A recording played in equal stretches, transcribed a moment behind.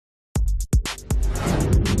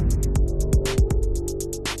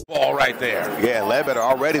right there. Yeah, Ledbetter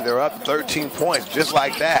already, they're up 13 points, just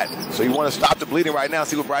like that. So you want to stop the bleeding right now,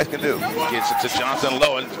 see what Brice can do. Gets it to Johnson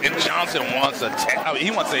low, and Johnson wants he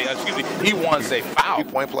wants a foul.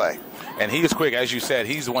 3-point play. And he is quick, as you said.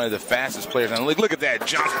 He's one of the fastest players. And look at that,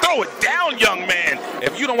 Johnson. Throw it down, young man.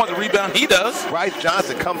 If you don't want the rebound, he does. Brice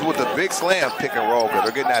Johnson comes with a big slam pick and roll.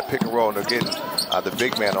 They're getting that pick and roll, and they're getting the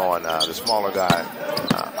big man on, the smaller guy,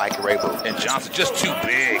 Ike Rabu. And Johnson just too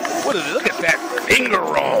big. What is it? Look at that finger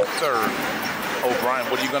roll. Third. O'Brien,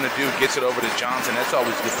 what are you going to do? Gets it over to Johnson. That's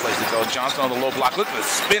always a good place to go. Johnson on the low block. Look at the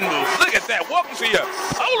spin move. Look at that. Welcome to your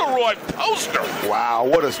Polaroid poster. Wow,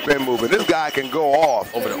 what a spin move. And this guy can go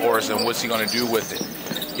off. Over to Orison. What's he going to do with it?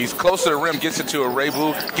 He's close to the rim. Gets it to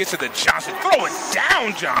Arabu. Gets it to Johnson. Throw it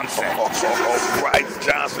down, Johnson. Brice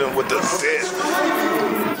Johnson with the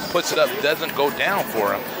assist. Puts it up. Doesn't go down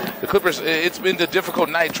for him. The Clippers, it's been a difficult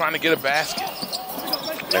night trying to get a basket.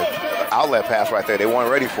 Outlet pass right there. They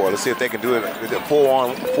weren't ready for it. Let's see if they can do it.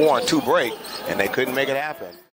 4-on-2 break, and they couldn't make it happen.